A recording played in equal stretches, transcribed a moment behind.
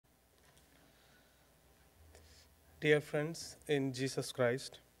Dear friends in Jesus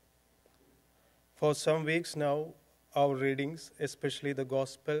Christ, for some weeks now, our readings, especially the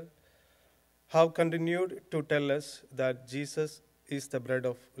Gospel, have continued to tell us that Jesus is the bread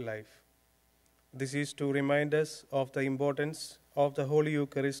of life. This is to remind us of the importance of the Holy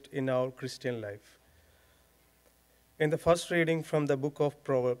Eucharist in our Christian life. In the first reading from the book of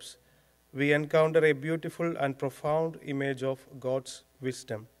Proverbs, we encounter a beautiful and profound image of God's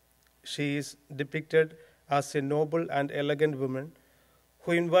wisdom. She is depicted as a noble and elegant woman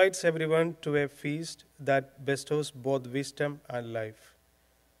who invites everyone to a feast that bestows both wisdom and life.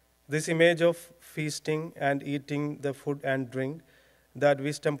 This image of feasting and eating the food and drink that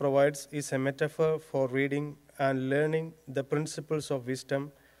wisdom provides is a metaphor for reading and learning the principles of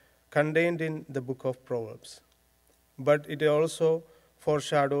wisdom contained in the book of Proverbs. But it also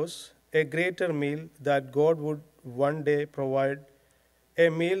foreshadows a greater meal that God would one day provide, a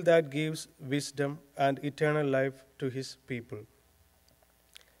meal that gives wisdom and eternal life to his people.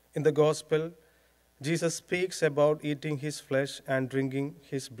 In the Gospel, Jesus speaks about eating his flesh and drinking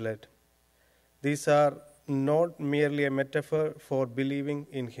his blood. These are not merely a metaphor for believing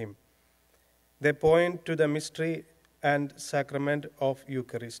in him. They point to the mystery and sacrament of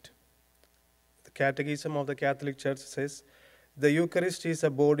Eucharist. The Catechism of the Catholic Church says, the Eucharist is a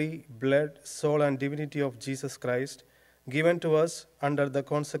body, blood, soul, and divinity of Jesus Christ, given to us under the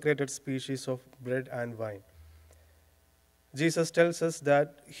consecrated species of bread and wine. Jesus tells us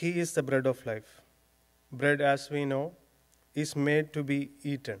that he is the bread of life. Bread, as we know, is made to be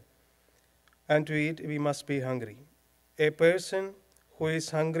eaten. And to eat, we must be hungry. A person who is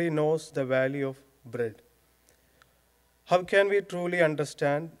hungry knows the value of bread. How can we truly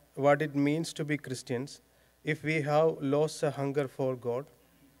understand what it means to be Christians if we have lost a hunger for God?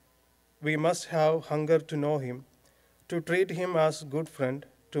 We must have hunger to know him, to treat him as a good friend,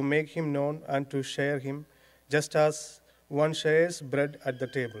 to make him known and to share him, just as one shares bread at the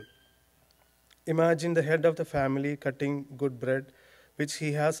table. Imagine the head of the family cutting good bread, which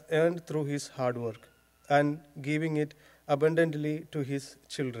he has earned through his hard work, and giving it abundantly to his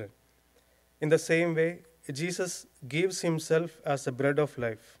children. In the same way, Jesus gives himself as the bread of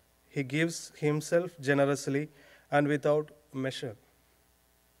life. He gives himself generously and without measure.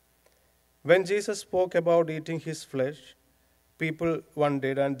 When Jesus spoke about eating his flesh, people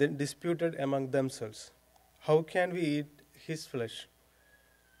wondered and then disputed among themselves, how can we eat his flesh?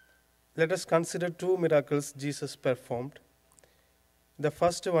 Let us consider two miracles Jesus performed. The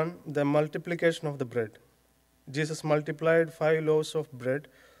first one, the multiplication of the bread. Jesus multiplied 5 loaves of bread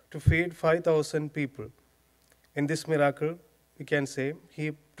to feed 5,000 people. In this miracle, we can say,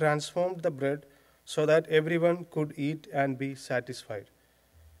 he transformed the bread so that everyone could eat and be satisfied.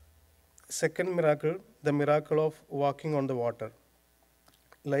 Second miracle, the miracle of walking on the water.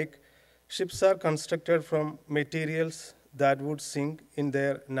 Like ships are constructed from materials that would sink in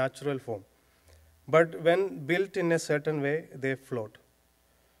their natural form. But when built in a certain way, they float.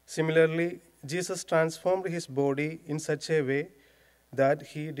 Similarly, Jesus transformed his body in such a way that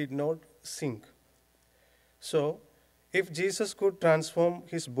he did not sink. So, if Jesus could transform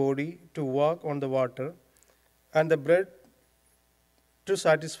his body to walk on the water and the bread to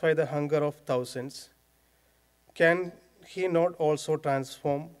satisfy the hunger of thousands, can he not also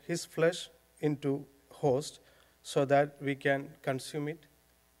transform his flesh into host so that we can consume it?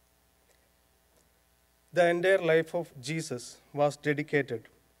 The entire life of Jesus was dedicated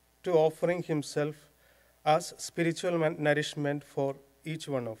to offering himself as spiritual nourishment for each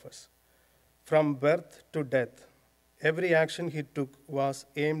one of us. From birth to death, every action he took was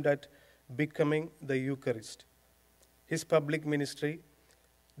aimed at becoming the Eucharist. His public ministry,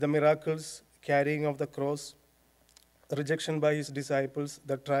 the miracles, carrying of the cross, rejection by his disciples,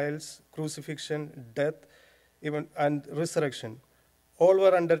 the trials, crucifixion, death, even and resurrection, all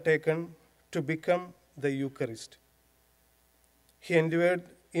were undertaken to become the Eucharist. He endured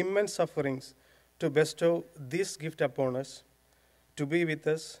immense sufferings to bestow this gift upon us, to be with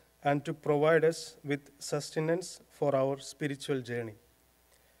us, and to provide us with sustenance for our spiritual journey.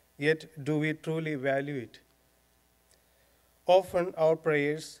 Yet, do we truly value it? Often our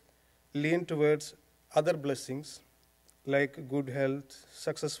prayers lean towards other blessings like good health,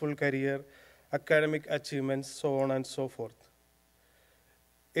 successful career, academic achievements, so on and so forth.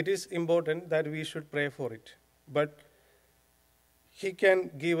 It is important that we should pray for it, but he can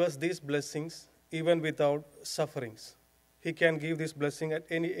give us these blessings even without sufferings. He can give this blessing at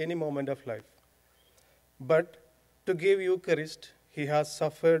any moment of life. But to give Eucharist, he has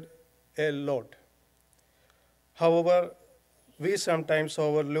suffered a lot. However, we sometimes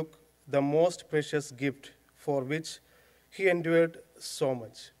overlook the most precious gift for which he endured so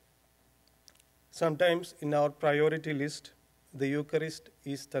much. Sometimes in our priority list, the Eucharist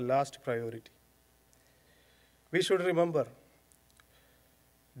is the last priority. We should remember,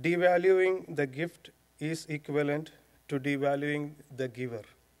 devaluing the gift is equivalent to devaluing the giver.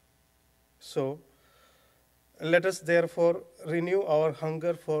 So, let us therefore renew our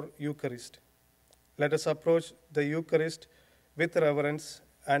hunger for Eucharist. Let us approach the Eucharist with reverence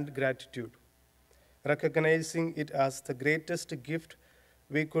and gratitude, recognizing it as the greatest gift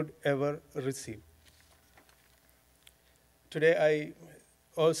we could ever receive. Today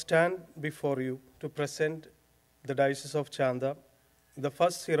I stand before you to present the Diocese of Chanda, the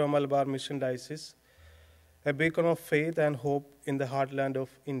first Syro-Malabar Mission Diocese, a beacon of faith and hope in the heartland of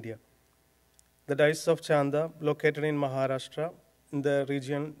India. The Diocese of Chanda, located in Maharashtra, in the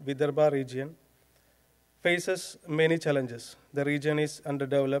region, Vidarbha region, faces many challenges. The region is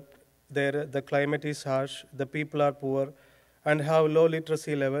underdeveloped, the climate is harsh, the people are poor and have low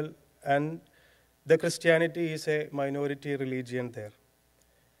literacy level, and the Christianity is a minority religion there.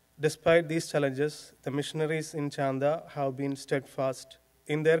 Despite these challenges, the missionaries in Chanda have been steadfast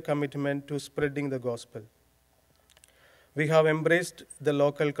in their commitment to spreading the gospel. We have embraced the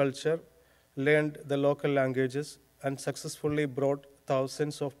local culture, learned the local languages, and successfully brought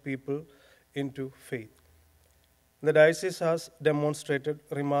thousands of people into faith. The diocese has demonstrated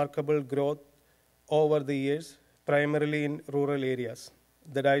remarkable growth over the years, primarily in rural areas.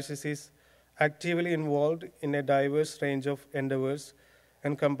 The diocese is actively involved in a diverse range of endeavors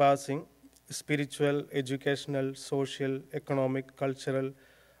encompassing spiritual, educational, social, economic, cultural,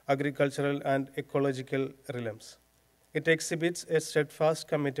 agricultural, and ecological realms. It exhibits a steadfast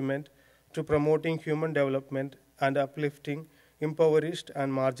commitment to promoting human development and uplifting impoverished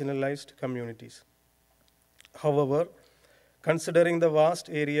and marginalized communities. However, considering the vast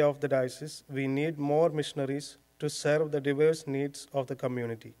area of the diocese, we need more missionaries to serve the diverse needs of the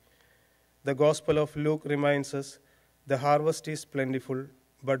community. The Gospel of Luke reminds us, the harvest is plentiful,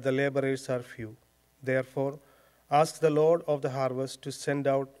 but the laborers are few. Therefore, ask the Lord of the harvest to send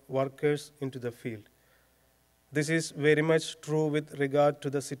out workers into the field. This is very much true with regard to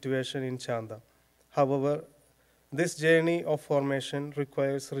the situation in Chanda. However, this journey of formation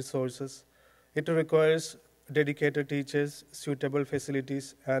requires resources. It requires dedicated teachers, suitable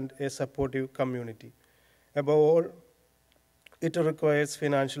facilities, and a supportive community. Above all, it requires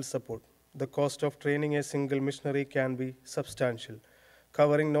financial support. The cost of training a single missionary can be substantial,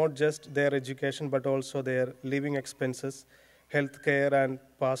 covering not just their education but also their living expenses, health care, and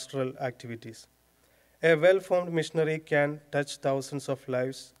pastoral activities. A well-formed missionary can touch thousands of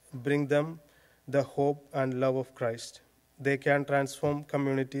lives, bring them the hope and love of Christ. They can transform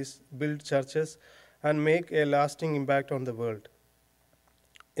communities, build churches, and make a lasting impact on the world.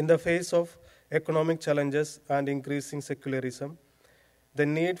 In the face of economic challenges and increasing secularism, the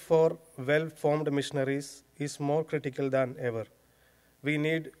need for well-formed missionaries is more critical than ever. We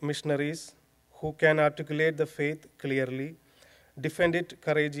need missionaries who can articulate the faith clearly, defend it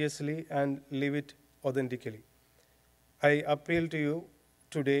courageously, and live it authentically. I appeal to you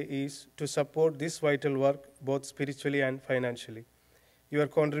today is to support this vital work both spiritually and financially. Your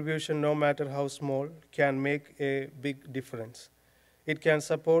contribution, no matter how small, can make a big difference. It can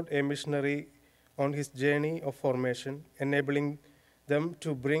support a missionary on his journey of formation, enabling them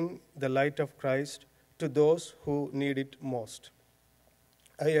to bring the light of Christ to those who need it most.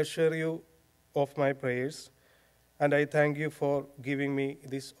 I assure you of my prayers, and I thank you for giving me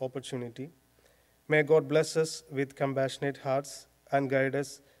this opportunity. May God bless us with compassionate hearts and guide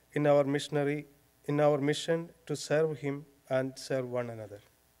us in our mission to serve Him and serve one another.